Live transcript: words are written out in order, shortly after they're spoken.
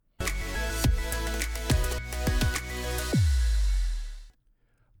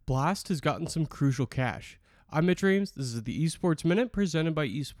Blast has gotten some crucial cash. I'm Mitch Reams. This is the Esports Minute presented by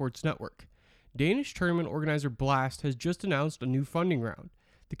Esports Network. Danish tournament organizer Blast has just announced a new funding round.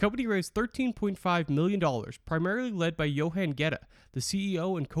 The company raised $13.5 million, primarily led by Johan Gedda, the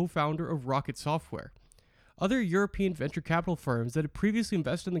CEO and co-founder of Rocket Software. Other European venture capital firms that had previously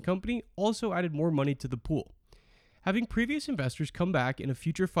invested in the company also added more money to the pool. Having previous investors come back in a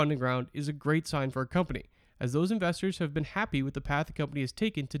future funding round is a great sign for a company, as those investors have been happy with the path the company has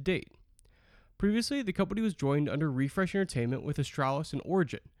taken to date. Previously, the company was joined under Refresh Entertainment with Astralis and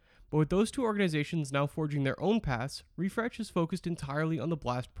Origin, but with those two organizations now forging their own paths, Refresh is focused entirely on the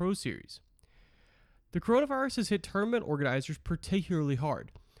Blast Pro Series. The coronavirus has hit tournament organizers particularly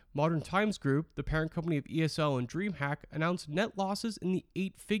hard. Modern Times Group, the parent company of ESL and DreamHack, announced net losses in the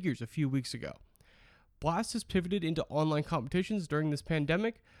 8 figures a few weeks ago. Blast has pivoted into online competitions during this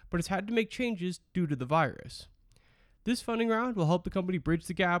pandemic, but has had to make changes due to the virus. This funding round will help the company bridge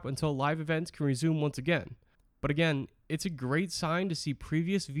the gap until live events can resume once again. But again, it's a great sign to see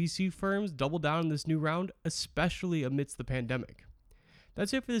previous VC firms double down in this new round, especially amidst the pandemic.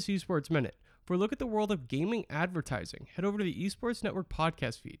 That's it for this Esports Minute. For a look at the world of gaming advertising, head over to the Esports Network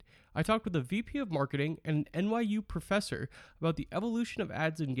podcast feed. I talked with a VP of marketing and an NYU professor about the evolution of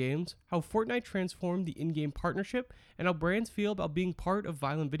ads in games, how Fortnite transformed the in-game partnership, and how brands feel about being part of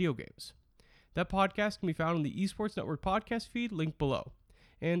violent video games. That podcast can be found on the Esports Network podcast feed linked below.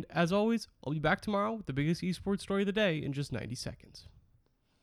 And as always, I'll be back tomorrow with the biggest esports story of the day in just 90 seconds.